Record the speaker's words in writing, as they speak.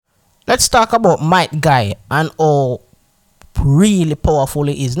let's talk about Might Guy and how really powerful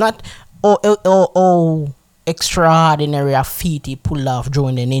he is. Not how extraordinary a feat he pulled off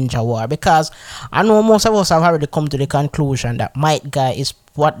during the Ninja War. Because I know most of us have already come to the conclusion that Might Guy is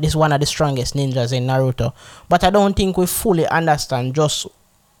one of the strongest ninjas in Naruto. But I don't think we fully understand just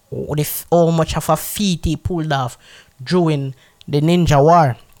how much of a feat he pulled off during the Ninja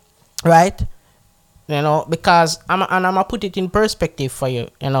War, right? Because I'm gonna put it in perspective for you.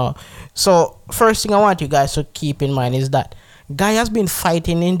 So first thing I want you guys to keep in mind is that Guy has been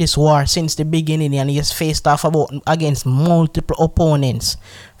fighting in this war since the beginning, and he has faced off against multiple opponents,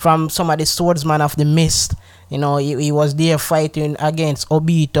 from some of the swordsman of the mist. He was there fighting against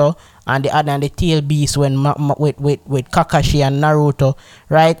Obito and the tail beast with Kakashi and Naruto,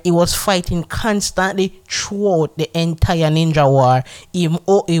 right? He was fighting constantly throughout the entire Ninja War.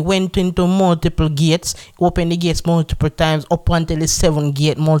 He went into multiple gates, opened the gates multiple times, up until the 7th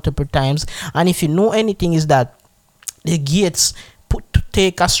gate multiple times. And if you know anything, is that the gates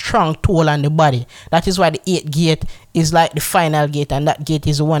take a strong toll on the body. That is why the 8th gate is like the final gate, and that gate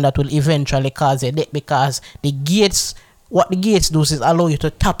is the one that will eventually cause a death, because what the gates do is allow you to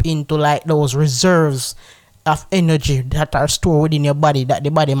tap into like those reserves of energy that are stored within your body, that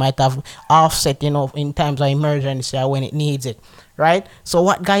the body might have offset in times of emergency or when it needs it, right? So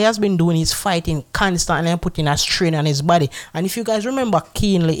what Guy has been doing is fighting constantly and putting a strain on his body. And if you guys remember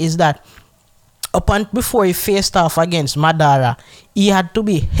keenly, is that before he faced off against Madara, he had to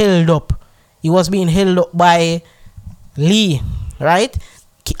be held up. He was being held up by Lee, right?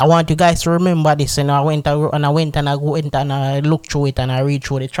 I want you guys to remember this. I went and I looked through it, and I read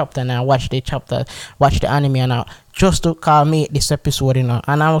through the chapter, and I watched the anime, and just to culminate this episode, and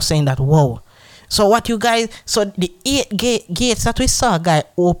I was saying that, whoa. So the 8 gates that we saw Guy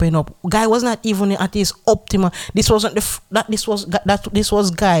open up, Guy was not even at his optimal. This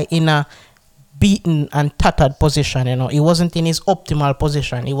was Guy in a beaten and tattered position. He wasn't in his optimal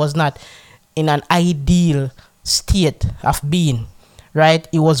position. He was not in an ideal state of being, right?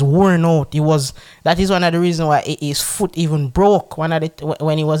 He was worn out. That is one of the reasons why his foot even broke when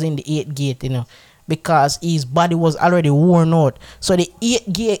he was in the 8th gate, because his body was already worn out. So the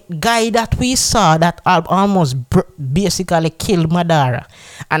 8th gate Guy that we saw that almost basically killed Madara,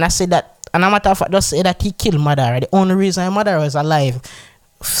 and I said that, and a matter of fact, just say that he killed Madara. The only reason Madara was alive,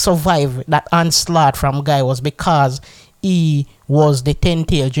 survive that onslaught from Guy, was because he was the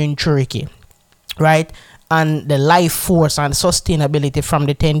 10-tail Jinchuriki, right? And the life force and sustainability from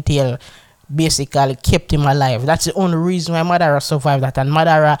the 10-tail basically kept him alive. That's the only reason why Madara survived that. And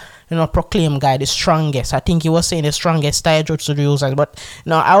Madara, proclaimed Guy the strongest. I think he was saying the strongest taijutsu user, but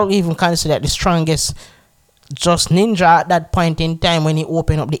I would even consider the strongest just ninja at that point in time when he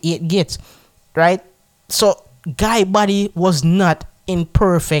opened up the 8 gates, right? So Guy body was not in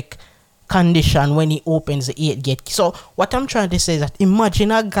perfect condition when he opens the 8th gate. So what I'm trying to say is that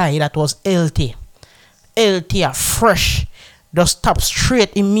imagine a guy that was LT fresh, just tap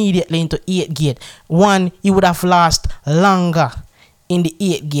straight immediately into 8th gate. One, he would have last longer in the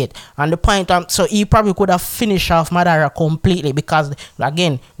 8th gate, and the point so he probably could have finished off Madara completely, because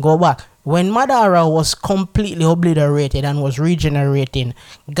again, go back, when Madara was completely obliterated and was regenerating,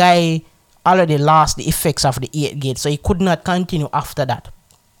 Guy already lost the effects of the 8th gate, so he could not continue after that,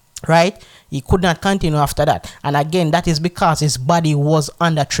 right? He could not continue after that. And again, that is because his body was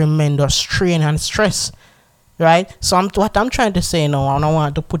under tremendous strain and stress, right? So what I'm trying to say now, and I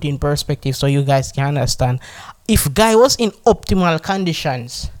want to put in perspective so you guys can understand, if Guy was in optimal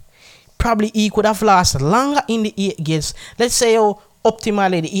conditions, probably he could have lasted longer in the 8 gates. Let's say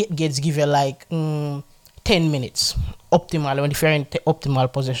optimally the 8 gates give you like 10 minutes optimal, when if you're in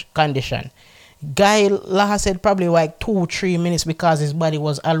optimal position condition. Guy lasted probably like 2-3 minutes because his body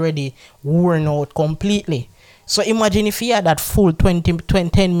was already worn out completely. So imagine if he had that full 10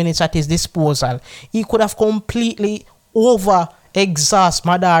 minutes at his disposal, he could have completely exhaust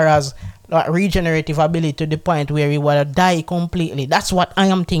Madara's regenerative ability to the point where he would die completely. That's what I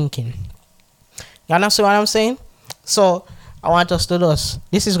am thinking. You understand what I'm saying? So I want us to do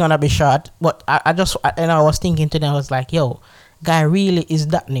this is gonna be short, but I was thinking today, I was like, yo, Guy really is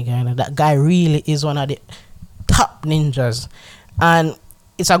that nigga. That Guy really is one of the top ninjas, and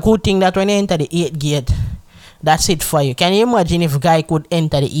it's a good thing that when you enter the 8th gate, that's it for you. Can you imagine if Guy could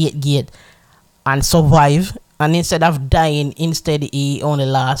enter the 8th gate and survive, and instead of dying, instead he only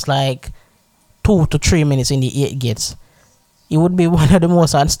lasts like 2 to 3 minutes in the 8th gates? He would be one of the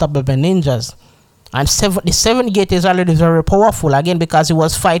most unstoppable ninjas. And the 7th gate is already very powerful, again, because he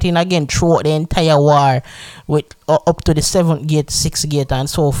was fighting again throughout the entire war with up to the 7th gate, 6th gate, and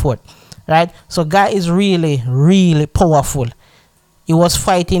so forth, right? So Guy is really, really powerful. he was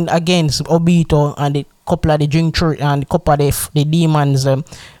fighting against Obito and the couple of the drink and the couple of the demons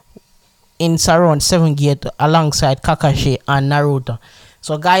in around 7 Gate alongside Kakashi and Naruto.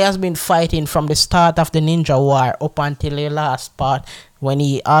 So guy has been fighting from the start of the Ninja War up until the last part when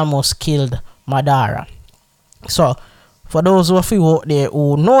he almost killed Madara. So for those of you out there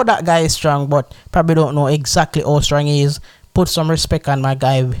who know that guy is strong but probably don't know exactly how strong he is, put some respect on my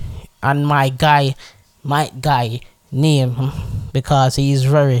guy name, because he is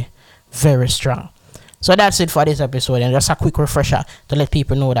very, very strong. So that's it for this episode, and just a quick refresher to let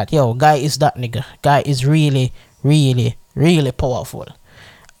people know that guy is that nigga. Guy is really, really, really powerful.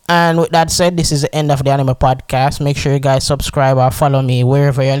 And with that said, this is the end of the anime podcast. Make sure you guys subscribe or follow me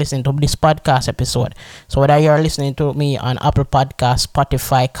wherever you're listening to this podcast episode. So whether you're listening to me on Apple Podcasts,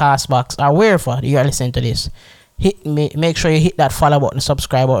 Spotify, Castbox, or wherever you're listening to this, make sure you hit that follow button,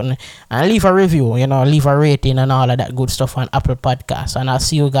 subscribe button, and leave a review, leave a rating and all of that good stuff on Apple Podcasts. And I'll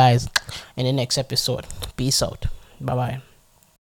see you guys in the next episode. Peace out. Bye bye.